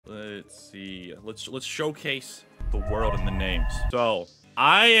Let's see. Let's showcase the world and the names. So,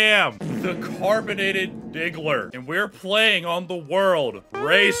 I am the Carbonated Diggler, and we're playing on the world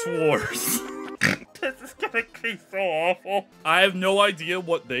Race Wars. This is gonna be so awful. I have no idea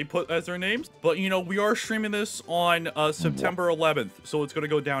what they put as their names, but you know, we are streaming this on September 11th, so it's gonna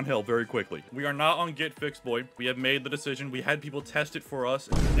go downhill very quickly. We are not on getfixedboi. We have made the decision. We had people test it for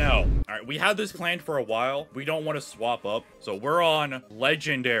us. No. All right, we had this planned for a while. We don't want to swap up, so we're on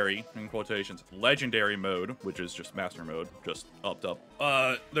legendary, in quotations, legendary mode, which is just master mode, just upped up.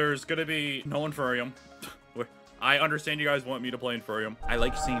 There's gonna be no Inferium. I understand you guys want me to play Inferium. I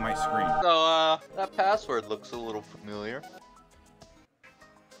like seeing my screen. So, that password looks a little familiar.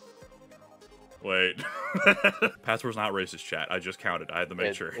 Wait. Password's not racist, chat. I just counted. I had to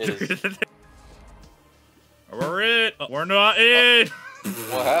make sure. We're in. We're not in.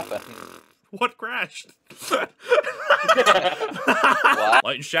 What happened? What crashed? What?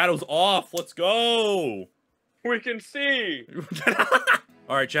 Light and shadows off. Let's go. We can see.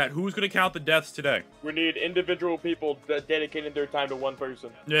 All right, chat. Who's gonna count the deaths today? We need individual people that dedicating their time to one person.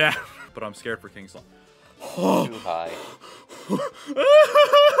 Yeah, but I'm scared for Kingston. Too high.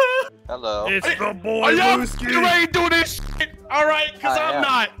 Hello. It's the boy. Are y'all ready to do this shit? All right, cause I'm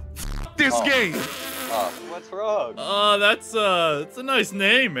not. F this game. Oh, what's wrong? That's it's a nice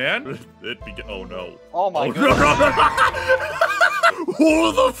name, man. Oh no. Oh my god.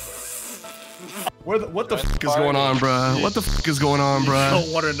 Who the f? What the f is going on, bruh? What the f is going on, bruh? I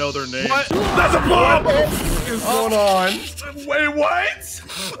don't want to know their names. What? That's a bomb! What the f is going on? Wait, what?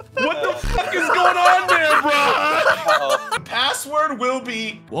 What the fuck is going on there, bruh? The password will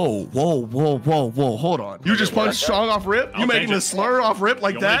be... Whoa, hold on. You just punched strong off rip? You making a slur off rip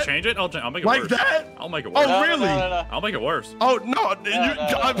like that? Change it? I'll make it like worse. That? I'll make it worse. Oh, really? No. I'll make it worse. Oh, no.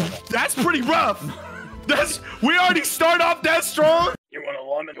 That's pretty rough. We already start off that strong? You want a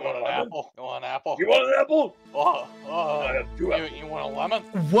lemon? You want an apple? You want an apple? You want an apple? I have two apples. You want a lemon?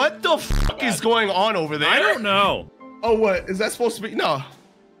 What the fuck is going on over there? I don't know. Oh, what? Is that supposed to be? No.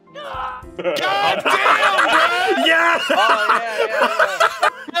 God damn, bro! Yeah! Oh, yeah.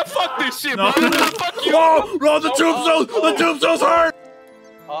 Man, fuck this shit, No. bro. Fuck you. Whoa! Bro, the tombstone's hurt!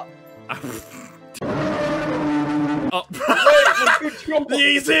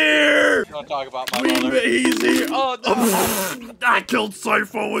 He's here! Don't talk about my mother. He's here! Oh, no. I killed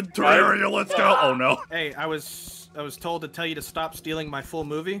Sypho in Terraria, let's go! Oh no. Hey, I was told to tell you to stop stealing my full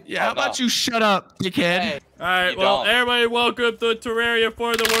movie. Yeah, how about you shut up, dickhead? Hey. Alright, well, everybody welcome to Terraria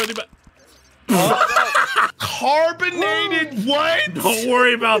for the worthy Carbonated what? Don't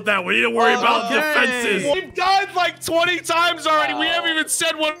worry about that. We need to worry about defenses. We've died like 20 times already. We haven't even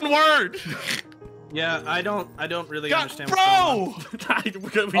said one word. Yeah, I don't really understand bro! what's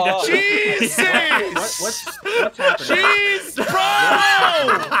going Jesus! What's happening? Jeez, bro!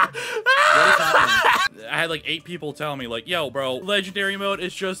 What is happening? I had like 8 people tell me like, yo, bro, legendary mode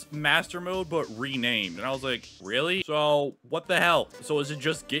is just master mode, but renamed. And I was like, really? So what the hell? So is it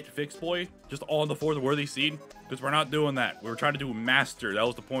just getfixedboi? Just all in the 4th worthy seed? Because we're not doing that. We were trying to do master. That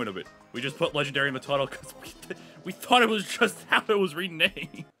was the point of it. We just put legendary in the title because we thought it was just how it was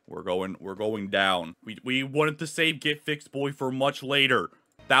renamed. We're going down. We wanted to save getfixedboi for much later.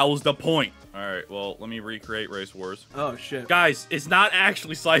 That was the point. All right, well, let me recreate Race Wars. Oh shit. Guys, it's not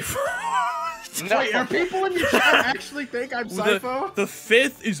actually Sypho. No. Wait, are people in your chat actually think I'm Sypho? The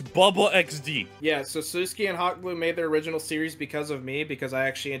 5th is Bubba XD. Yeah, so Suski and Hawkbloo made their original series because of me, because I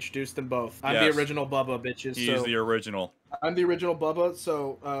actually introduced them both. I'm the original Bubba, bitches. He's the original. I'm the original Bubba,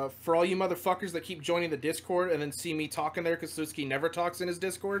 so for all you motherfuckers that keep joining the Discord and then see me talking there because Suski never talks in his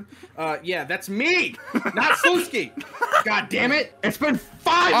Discord, yeah, that's me, not Suski. God damn it, it's been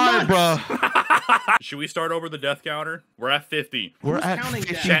 5 months! Bro. Should we start over the death counter? We're at 50. We're Who's at counting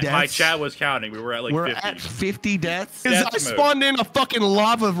 50 deaths? deaths. My chat was counting. We were at like 50. We're at 50 deaths? Death I spawned in a fucking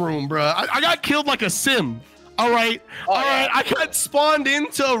lava room, bro. I got killed like a sim. All right, I got spawned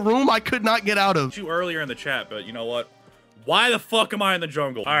into a room I could not get out of. You earlier in the chat, but you know what? Why the fuck am I in the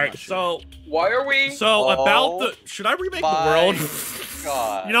jungle? All right, so why are we? So about the should I remake the world?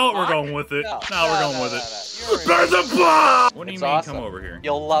 God. You know what? We're going with it. No, we're going with it. There's a bomb! What do you mean? Awesome. Come over here.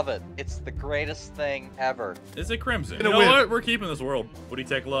 You'll love it. It's the greatest thing ever. Is it Crimson? You know what? We're keeping this world. Woody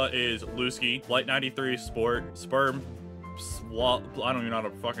Tekla is Lusky, Light 93 Sport, Sperm. I don't even know how to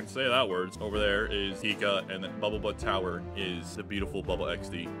fucking say that word. Over there is Pika, and then Bubble Butt Tower is the beautiful Bubble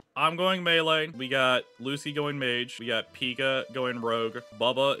XD. I'm going melee. We got Lucy going mage. We got Pika going rogue.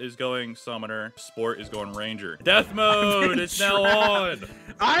 Bubba is going summoner. Sport is going ranger. Death mode is now on.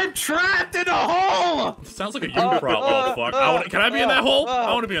 I'm trapped in a hole. Sounds like a you prop. Oh fuck! Can I be in that hole?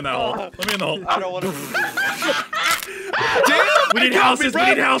 I want to be in that hole. Let me in the hole. I don't want to. Damn! We need houses. We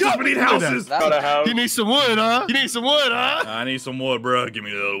need houses. We need houses. Got a house. You need some wood, huh? You need some wood, huh? I need some wood, bro. Give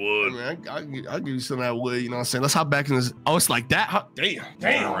me the wood. Man, I'll give you some of that wood. You know what I'm saying? Let's hop back in this. Oh, it's like that. Huh?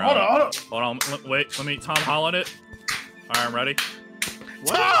 Damn. Hold on. Wait. Let me Tom Holland it. All right, I'm ready.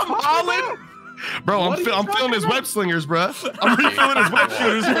 Tom Holland. Bro, I'm feeling his web slingers, bro. I'm really feeling his web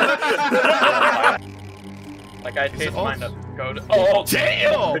shooters. Like I taste mine up. Go to. Oh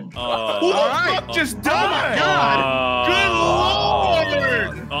damn! Who the fuck just died? God! Good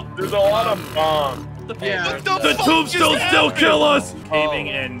lord! There's a lot of bombs. Yeah. The tombstones still kill us. Caving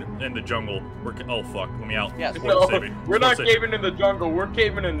in the jungle. Oh fuck. Let me out. Yes. No, we're not caving in the jungle. We're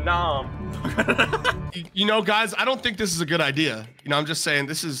caving in Nam. You know, guys, I don't think this is a good idea. You know, I'm just saying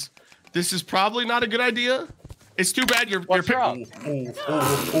this is probably not a good idea. It's too bad you're What's wrong? Move! Go!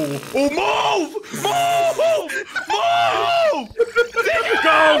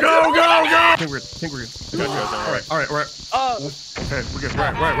 I think we're good. All right. Okay, we're good.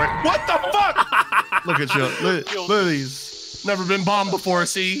 Right. What the fuck? Look at you. Look at these. Never been bombed before.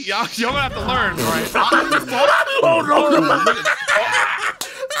 See, y'all gonna have to learn. All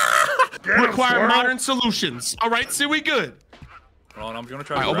right. Require modern solutions. All right. See, we good. Hold on, I'm gonna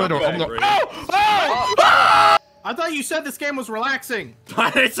try. Right, open the door. I thought you said this game was relaxing. I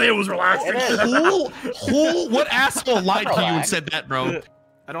didn't say it was relaxing. What asshole lied to you and said that, bro?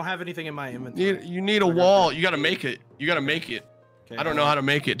 I don't have anything in my inventory. You need a wall. You gotta make it. Okay, I don't know how to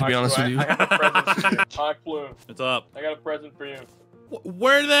make it, to be honest with you. I got a present for you. Hawkbloo, What's up? I got a present for you.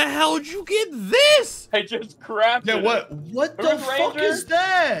 Where the hell did you get this? I just crafted it. What the fuck is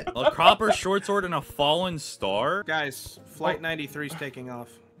that? A copper short sword and a fallen star? Guys, Flight 93 is taking off.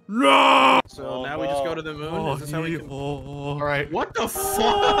 No! So now we just go to the moon. Is this how we can... All right. What the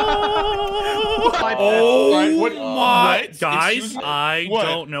fuck? My guys, I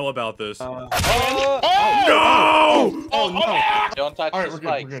don't know about this. No! Oh no! Don't touch the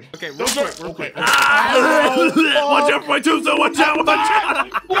spike. We're good. Okay, real quick. Watch out for my tombstone! Watch out!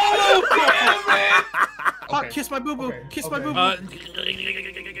 Fuck, kiss my boo-boo. Okay, Kiss my boo-boo.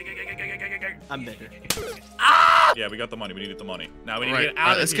 I'm dead. Yeah, we got the money. We needed the money. Now we need to Right. get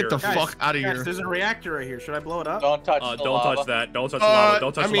out of Let's here. get the fuck out of here. There's a reactor right here. Should I blow it up? Don't touch the Don't lava. touch that. Don't touch the lava.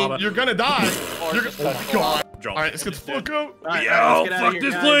 Don't touch the lava. you're gonna die. Or You're just gonna. touch Oh the my lava. god. Jump. All right, let's get the fuck out. All right, Yo, let's get out of fuck here,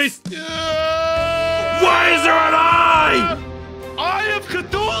 this guys. place! Yeah. Why is there an eye? I am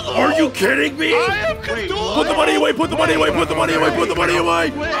Cthulhu. Are you kidding me? I am Cthulhu. Put the money away! Put the money away! Put the money away! Put the money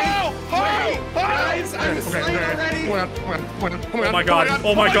away! Guys, I'm asleep already. Oh my god!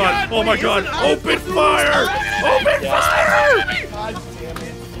 Oh my god! Oh my god! Open fire! Open fire! God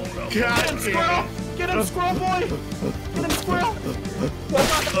damn it. Get him, squirrel boy! Get him, squirrel!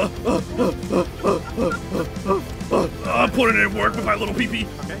 I'm putting in work with my little pee-pee.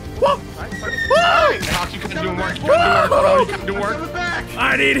 Okay. Hawk, you couldn't do work. You couldn't do work.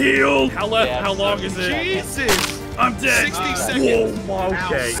 I need healed. How long is it? Jesus. I'm dead. 60 seconds. Whoa,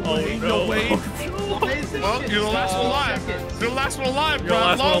 okay. Oh no. Well, you're the last one alive. You're the last one alive, bro. You're the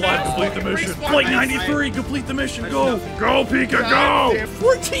last one alive. Complete the mission. Flight 93. Complete the mission. Go. Go, Pika. Go.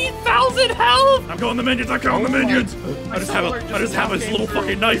 14,000 health. I'm going the minions. I'm going the minions. I just have a little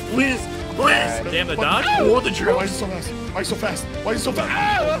fucking knife. Please. Damn the dodge. Or the drill. Why is it so fast? Why is it so fast? Why is it so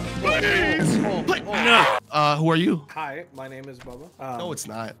fast? Please. No. Who are you? Hi, my name is Bubba. No, it's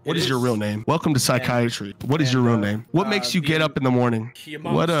not. What is your real name? Welcome to psychiatry. What is your real name? What makes you get up in the morning?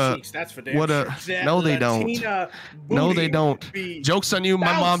 What a. No, they don't. No, they don't. Joke's on you.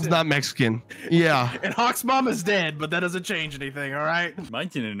 My mom's not Mexican. Yeah. And Hawk's mom is dead, but that doesn't change anything, all right?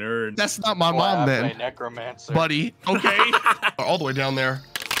 Mine's in a nerd. That's not my mom then, Necromancer. buddy. Okay. All the way down there.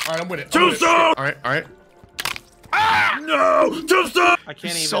 All right, I'm with it. Tombstone! All right. No! Tombstone! I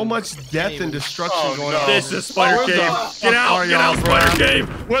can't even. So much death and destruction going on. This is Spider Cave. Get out, Spider Cave.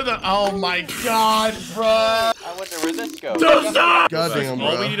 Where the? Oh my God, bro. I wonder where this goes. Tombstone! Goddamn, bro.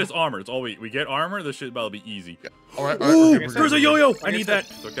 All we need is armor. It's all we get armor. This shit about to be easy. All right. Ooh, Okay, there's a yo-yo. I need that.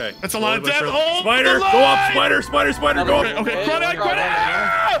 It's okay. That's a lot of death. Sure. Oh, Spider, go up. Spider, go up. Okay.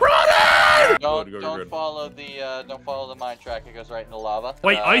 Don't follow the mine track. It goes right in the lava.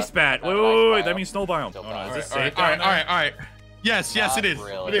 Wait, ice bat. Wait. That means snow biome. Snow Oh, no, is this All safe? right. Yes, it is.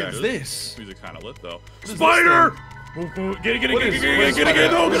 Really. What is this? Music kind of lit though. Spider! Get it.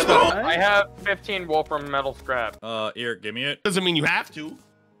 I have 15 wolfram metal scrap. Eric, give me it. Doesn't mean you have to.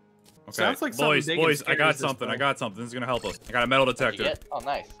 Okay, Sounds like something big and boys, I scary got is this something. thing. I got something. This is gonna help us. I got a metal detector. Oh,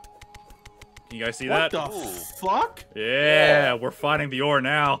 nice. Can you guys see What that? the fuck? Yeah, we're finding the ore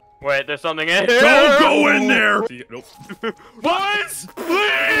now. Wait, there's something in here. Don't go in there! Nope. Boys,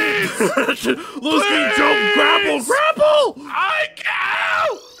 please! Lucy, jump! Grapple! I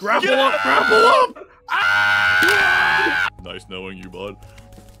can't! Grapple up! Ah! Nice knowing you, bud.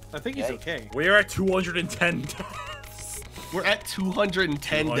 I think he's okay. We are at 210 deaths. We're at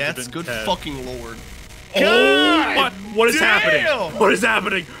 210 deaths. Good fucking lord. Oh, what is happening? What is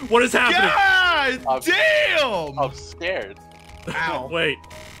happening? What is happening? God damn! I'm scared. Ow. Wait.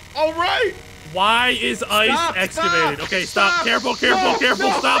 All right. Why is ice excavated? Stop, Okay, stop. Careful, careful,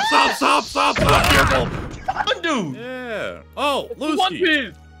 careful. Stop, careful. Undo. Yeah. Oh, One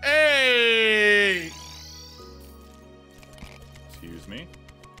Lusky. piece. Hey. Excuse me.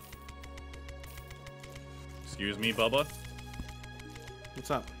 Excuse me, Bubba. What's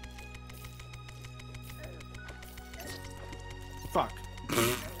up? Fuck.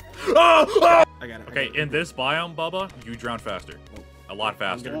 Oh! I got it. Okay, in this biome, Bubba, you drown faster. A lot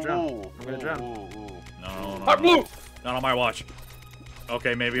faster. I'm gonna drown. No. Hawkbloo. Not on my watch.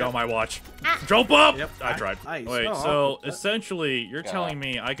 Okay, maybe on my watch. Jump up! Yep. I tried. Nice. Wait, Oh, so oh, essentially, you're God. telling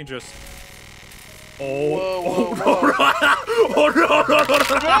me I can just... Whoa, Run!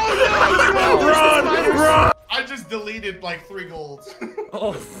 I just deleted like 3 golds.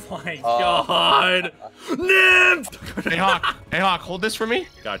 Oh my god! Nymph! Hey Hawk, hold this for me.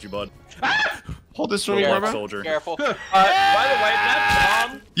 Got you, bud. Hold this for me, Good luck, brother. soldier. Careful. By the way,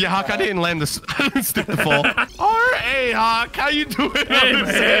 that's Yeah, Hawk, I didn't land this. I didn't stick the fall. Hey, Hawk, how you doing? Hey, on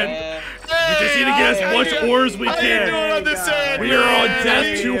this man. end? We just need to get as much ore as we How you doing can. on this end? We are on man?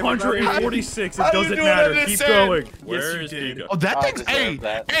 death 246. It How you doesn't doing matter. on this Keep end? going. you Where is did. Pika? Oh, that I thing's. Hey, deserve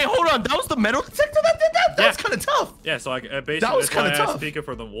that. hey, hold on. That was the metal detector that did that? That's Yeah. kind of tough. Yeah, so I basically That was that's why I kinda asked tough. Pika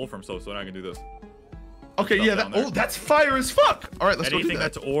for the Wolfram so I can do this. Okay, Stuff yeah. down there. Oh, that's fire as fuck. All right, let's go do Anything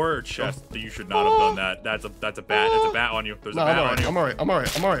that. that's ore or chest, you should not have done that. That's a bat. There's a bat on you. There's No, a bat on you. I'm alright. I'm alright.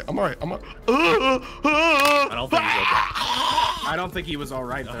 I don't think he's okay. I don't think he was all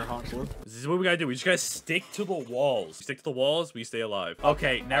right there, Hawkbloo. This is what we gotta do. We just gotta stick to the walls. Stick to the walls, we stay alive.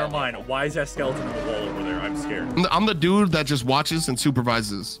 Okay, never mind. Why is that skeleton in the wall over there? I'm scared. I'm the dude that just watches and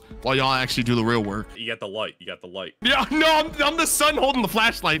supervises while y'all actually do the real work. You got the light. You got the light. Yeah, no, I'm the son holding the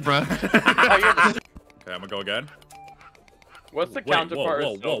flashlight, bruh. Okay, I'm gonna go again. What's the Wait, counterpart?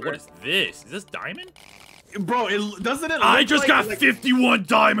 whoa, of whoa, silver? what is this? Is this diamond? Bro, doesn't it? I look just like, got 51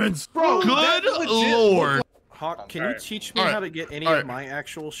 diamonds. Bro, Good that legit lord. look- Hawk, can you Alright. teach me Alright. how to get any Alright. of my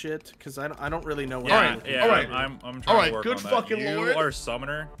actual shit? Because I don't really know what Yeah, I'm looking yeah. for. Alright. I'm trying Alright, to work good on that. fucking You lord. are a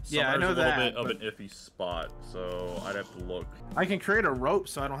summoner. Yeah, I Summoner's know a little that, bit of but- an iffy spot, so I'd have to look. I can create a rope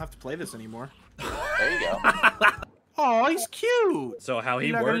so I don't have to play this anymore. There you go. Oh, he's cute. So how he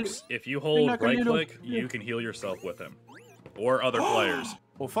You're not gonna- works, if you hold not gonna right do- click, you can heal yourself with him. Or other players.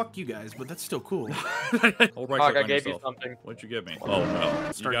 Well, fuck you guys, but that's still cool. Hold right Hawk, click I on gave you yourself. something. What'd you give me? Oh no.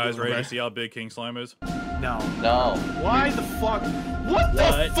 You Start guys doing ready it. to see how big King Slime is? No. No. Why the fuck? What the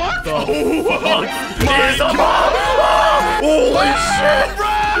What fuck? the fuck is a mob? Holy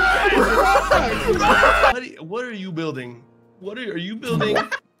shit! What are you building? Are you building?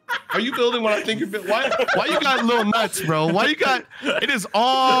 Are you building what I think you're building? Why you got little nuts, bro? Why you got? It is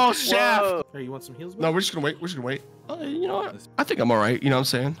all shaft. Whoa. Hey, you want some heals? No, we're just gonna wait. We're just gonna wait. You know what? I think I'm all right. You know what I'm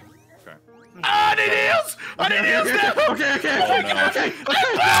saying? Okay. I need heals. I need heals now. Oh,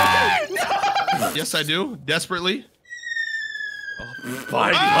 no. Yes, I do. Desperately.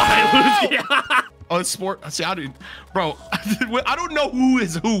 Bye, Lucy. Oh, it's sport. See, I do, bro. I don't know who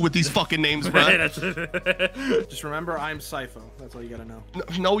is who with these fucking names, bro. Just remember, I'm Sypho. That's all you gotta know.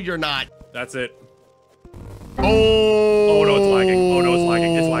 No, you're not. That's it. Oh, Oh no, it's lagging. Oh no, it's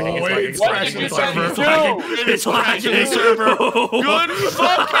lagging. It's lagging. It's Wait, lagging. it's It's lagging. crashing It's the lagging. server. It's lagging. It's crashing the lagging. server. Good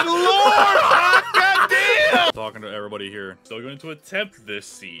fucking lord! God damn! Talking to everybody here. Still going to attempt this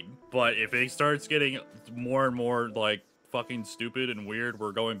seed, but if it starts getting more and more like fucking stupid and weird,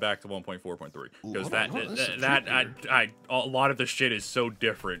 we're going back to 1.4.3 because a lot of the shit is so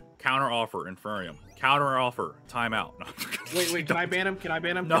different. Counter offer Inferium. Counter offer timeout. No. Wait, can I ban him? Can I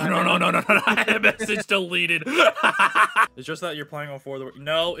ban him? No. Can I ban him? Message deleted. It's just that you're playing on 4.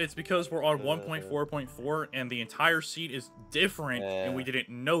 No, it's because we're on 1.4.4 and the entire seed is different and we didn't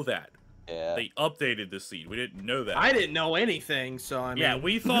know that. Yeah. They updated the seed. We didn't know that. I didn't know anything, so I mean. Yeah,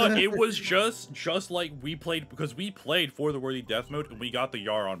 we thought it was just like we played, because we played For the Worthy Death Mode and we got the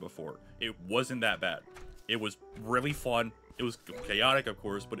Yar on before. It wasn't that bad. It was really fun. It was chaotic, of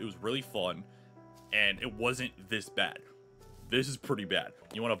course, but it was really fun. And it wasn't this bad. This is pretty bad.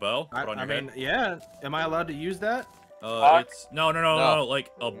 You want a bow? Put on your head? Yeah. Am I allowed to use that? It's no, like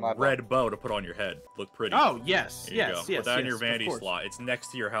a My red bow to put on your head. Look pretty. Oh, yes, Here you yes, go. yes. Put that in your of vanity course. slot. It's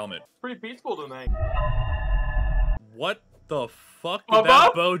next to your helmet. Pretty peaceful tonight. What the fuck did Bubba?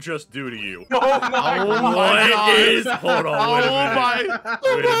 that bow just do to you? Oh my Oh god. my What God. is? Hold on, wait a minute.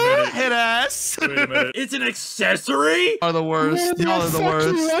 Wait a minute. Hit ass. Wait a minute. It's an accessory? Are the worst. Y'all are the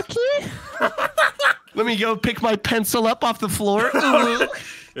worst. Let me go pick my pencil up off the floor.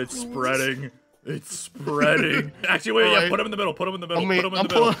 It's spreading. It's spreading. Actually, wait, yeah, put him in the middle. Put him in the middle. Put him in the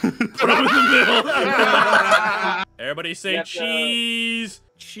middle. Put him in the middle. Everybody say cheese.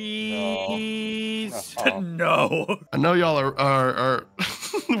 Cheese. No. I know y'all are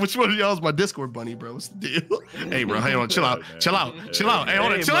which one of y'all is my Discord bunny, bro? What's the deal? Hey, bro, hang on. Chill out. Chill out. Chill out. Hey,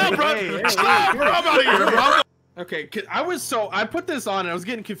 hold on. Chill out, bro. Chill out, bro. I'm out of here, bro. Okay, I put this on and I was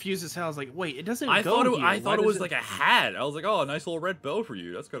getting confused as hell. I was like, wait, it doesn't I go thought it was like a hat. I was like, oh, a nice little red bow for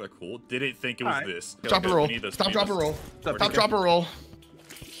you. That's kind of cool. Didn't think it was this. Drop and roll. Stop, drop and roll. Stop, drop and roll.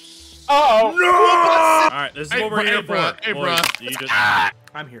 Uh-oh. No! All right, this is what we're here for. Hey, bro.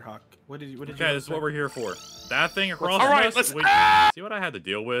 I'm here, Hawk. What did you Okay, this is what we're here for. That thing across All right, us. let's see what I had to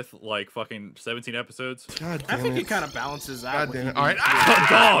deal with like fucking 17 episodes. God damn I think it kind of balances out. God damn it. All right.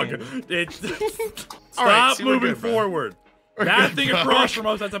 Dog. Stop moving forward. That thing bro. across from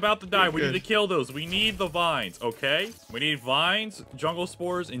us that's about to die. We need to kill those. We need the vines, okay? We need vines, jungle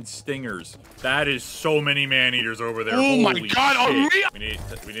spores, and stingers. That is so many man-eaters over there. Oh my Holy God! shit. We need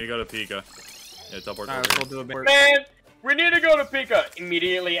to go to Pika. Yeah, teleport over here. Man, we need to go to Pika.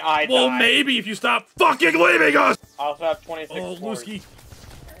 Immediately, I die. Well, maybe if you stop fucking leaving us! I also have 26 Oh, floors. Lusky.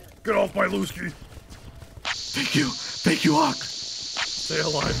 Get off my Lusky. Thank you. Thank you, Hawk. Stay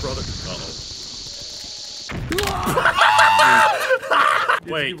alive, brother. Uh-oh.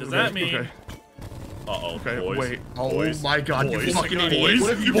 Wait, does that mean... Okay. Uh-oh, Okay, boys. wait. Oh boys, my God, boys, you fucking idiot. boys,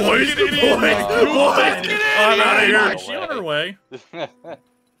 What if you boys, fucking idiot? boys, I'm out of here. No She on her way.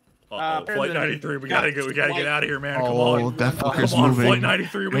 Uh-oh, Flight 93, we gotta get out of here, man. Come Oh, on. that fucker's Come on, moving. Flight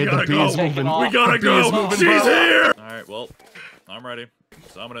 93, we Hey, gotta the bee go. is moving. We gotta The bee is go. moving, She's bro. here. Alright, well, I'm ready.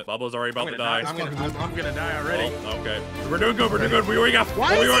 Summon it. Bubba's already about to die. I'm gonna die already. Oh, okay. We're doing good, we're doing good. We already got...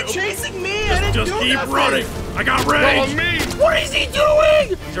 Why is he chasing me? I didn't Just do keep nothing. running. I got rage. Follow me. What is he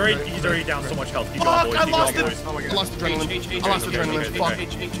doing? He's already down so much health. Keep going, boys. I Keep lost going, it. boys. Oh my God. I lost adrenaline. I lost adrenaline.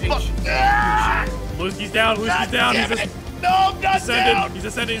 Fuck. Lucy's down. Lucy's down. No, I'm not down. He's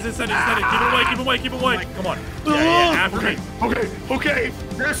ascending. Keep him away. Come on. Yeah, after me. Okay.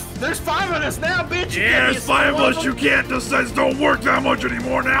 There's 5 of us now, bitch. Yeah, there's 5 of us. You can't. The sets don't work that much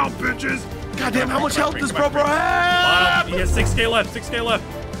anymore now, bitches. Goddamn, how much health does bro have? He has 6k left.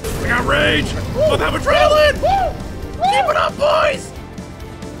 I got rage. Oh, that adrenaline. Keep it up, boys.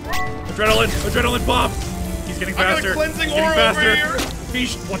 Adrenaline buff. He's getting faster. I got a cleansing He's getting aura faster. over here.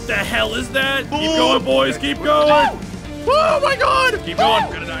 What the hell is that? Keep going, boys. Keep going. Oh my God! Keep going.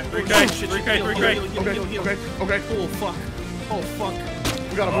 3k. Okay. Oh fuck.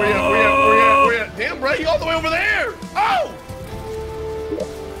 We got him. Where you at? Damn, bro, he all the way over there. Oh!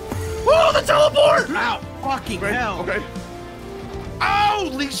 Oh, the teleport! Ow! Fucking hell! Okay.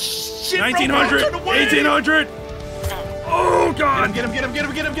 Holy shit! 1900, 1800. Oh God! Get him!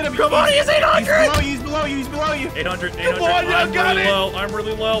 Come on, he's 800. He's below you. 800. Come on, y'all got it. I'm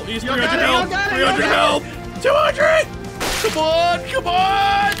really low. He's Y'all 300 got health. it, 300 health. 200. Come on!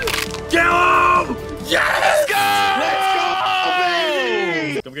 Get him! Yes! Let's go,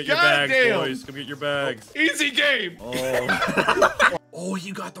 baby! Come get your bags, Goddamn. boys. Come get your bags. Easy game. Oh. Oh,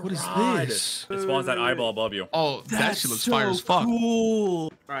 you got the What is rod. this? It spawns that eyeball above you. Oh, that shit looks fire as fuck. Cool.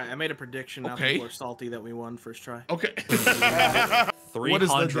 All right, I made a prediction. Now Okay. people are salty that we won first try. Okay.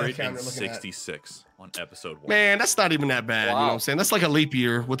 366 on episode 1. Man, that's not even that bad. You know Wow. what I'm saying? That's like a leap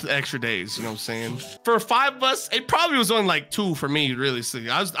year with the extra days. You know what I'm saying? For 5 of us, it probably was only like 2 for me. Really, see,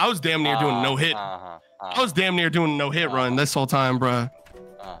 I was damn near doing a no hit. I was damn near doing a no hit run this whole time, bruh.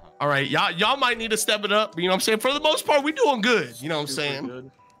 All right, y'all might need to step it up. You know what I'm saying? For the most part, we doing good. You know what I'm saying? Good.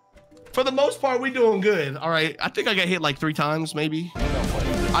 For the most part, we doing good. All right, I think I got hit like 3 times, maybe. Run,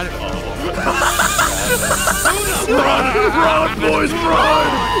 boys, run!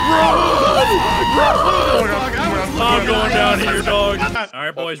 I'm going down here, dog. All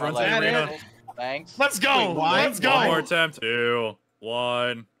right, boys, run to the arena. Thanks. Let's go. Let's go. One more attempt. 2,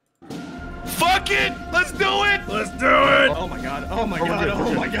 1. Fuck it. Let's do it. Let's do it! Oh my god. Oh my god.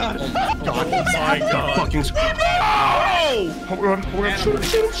 Oh my god. Oh my God. Fucking. Oh! We're gonna shoot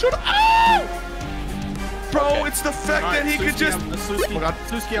him. Oh! Bro, it's the fact that he could just. Suski, Oh my God.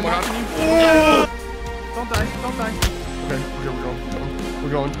 Suski, I'm Oh my watching you. Oh! Don't die. Okay,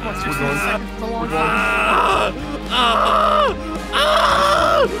 we're going.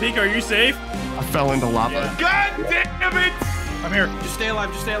 Pika, are you safe? I fell into lava. Yeah. God damn it! I'm here. Just stay alive.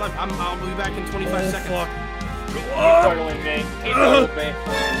 I'll be back in 25 seconds. Fuck. He's struggling me. He's struggling me.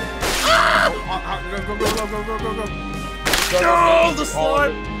 Go. No, the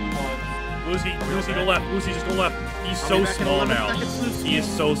slime! Lucy to the left. Lucy, just to the left. He's so small now. He is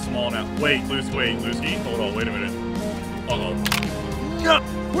so small now. Wait, Lucy. Hold on, wait a minute. Uh-oh. Go.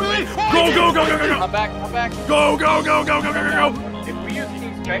 I'm back. Go. If we use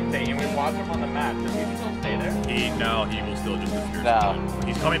King Spectate and we watch him on the map, does he still stay there? He will still just disappear. No.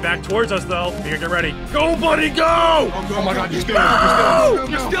 He's coming back towards us though. Here, get ready. Go, buddy, go! Oh my god, you're still in.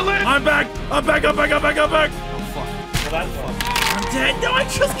 You're still in. I'm back. Oh fuck. Well, that's fun. I'm dead. No, I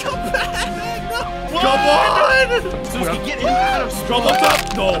just come back. No. Come on! Suzuki, get him out of Come on top.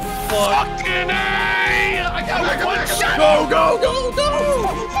 No, fuck. Fucking A! I got one shot. Go.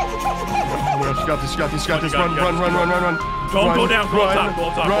 You got this. Run. Don't go down. Go on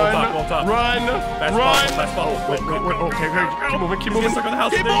top. Run. Fast ball. Wait. Okay. Keep moving. Stuck on the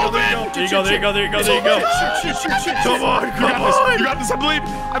house. Keep There you go. moving. Come on. You got this. I believe.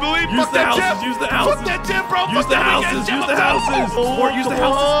 Use Fuck the that houses. tip. Use the houses. Fuck that tip, bro. Use the houses. Or use the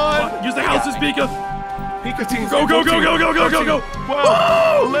houses. Use the houses, Pika. Pika team. Go. 12,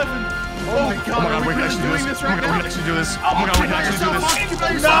 11. Oh my god, we can actually do this. Oh my god, we can actually do this. Oh my god, we can actually do this.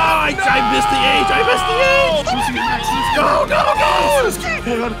 No, I missed the age. Go.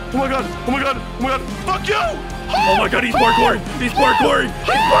 Oh my god. Fuck you. Oh my god, he's parkouring.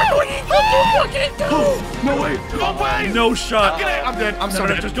 No way. No shot. I'm dead. I'm so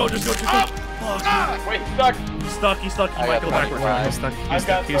dead. Just go. Wait, he's stuck. He might go backward.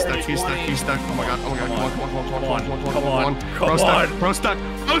 He's stuck. Oh my god. Come on. Bro stuck.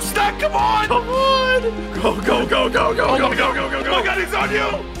 Come on. Go. Oh my god, he's on you.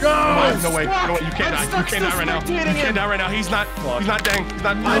 Go. No way. You can't die. You can't die right now. He's not dying. I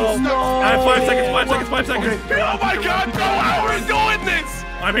have 5 seconds. 5 seconds. Oh my god, bro, how are we doing this?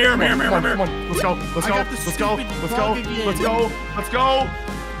 I'm here. Come on. Let's go.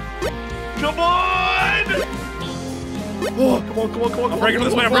 Come on! Oh, come on. I'm breaking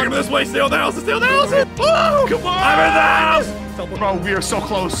this way. Stay on the house. Oh, come on! I'm in the house. Bro, we are so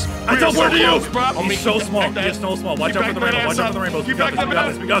close. I teleported to you. Bro. He's so small. He is so small. Watch out for the rainbows. We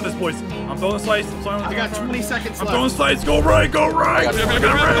got this, boys. I'm throwing slice. I got 20 seconds I'm left. throwing slides. Go right. Go right! Come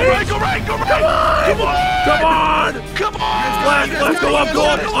on. Left. Go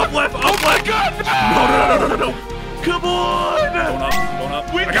up. Up left. Oh my god! No. Come on! Going up.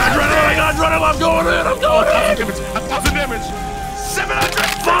 I got adrenaline. I'm going in. 1,000 damage. 700.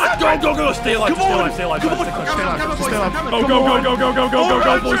 Fuck. Go. Stay alive. Come on. Stay alive. Go,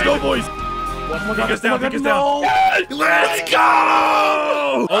 boys. Pika's down. No. Let's go!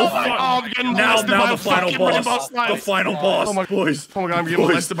 Oh, fuck. Now the final boss. The final boss. Boys. Oh my god, I'm getting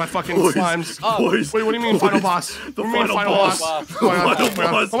molested by fucking slimes. Boys. Wait, what do you mean final boss? The final boss. Oh my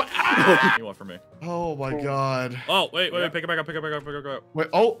god. What you want from me? Oh my god. Oh, wait. Pick it back up. Wait,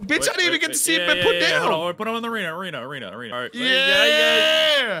 oh, bitch, I didn't even get to see it put down. Hold on, put him in the arena. All right.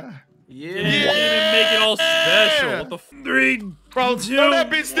 Yeah. You didn't even make it all special. What the 3, Bro, 2, throw that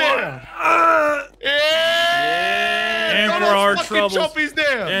bitch down. Yeah. And Throw for our those fucking troubles. trophies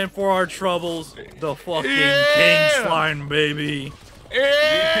down. And for our troubles, the fucking Yeah. king slime, baby.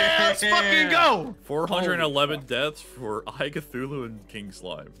 Yeah, let's fucking go. 411 deaths for Cthulhu and King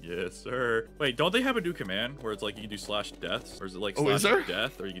Slime. Yes, sir. Wait, don't they have a new command where it's like you can do /deaths? Or is it like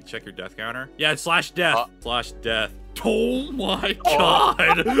 /death? Or you can check your death counter? Yeah, it's /death. /death. Oh my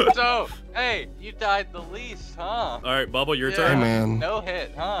god. So, hey, you died the least, huh? Alright, Bubba, your Yeah. turn. Hey, man. No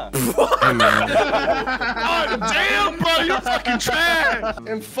hit, huh? Hey, man. God damn, bro, you're fucking trash.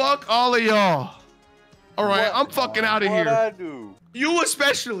 And fuck all of y'all. All right, I'm fucking out of here. What'd I do? You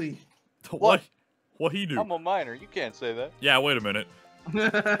especially. What he do? I'm a minor. You can't say that. Yeah, wait a minute.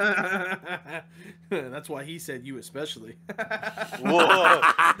 That's why he said you especially. Whoa.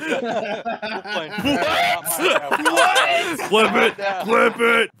 Flip it.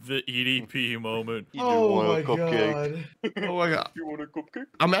 The EDP moment. You do want a cupcake. Oh my god. You want a cupcake?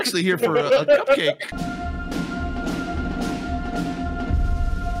 I'm actually here for a cupcake.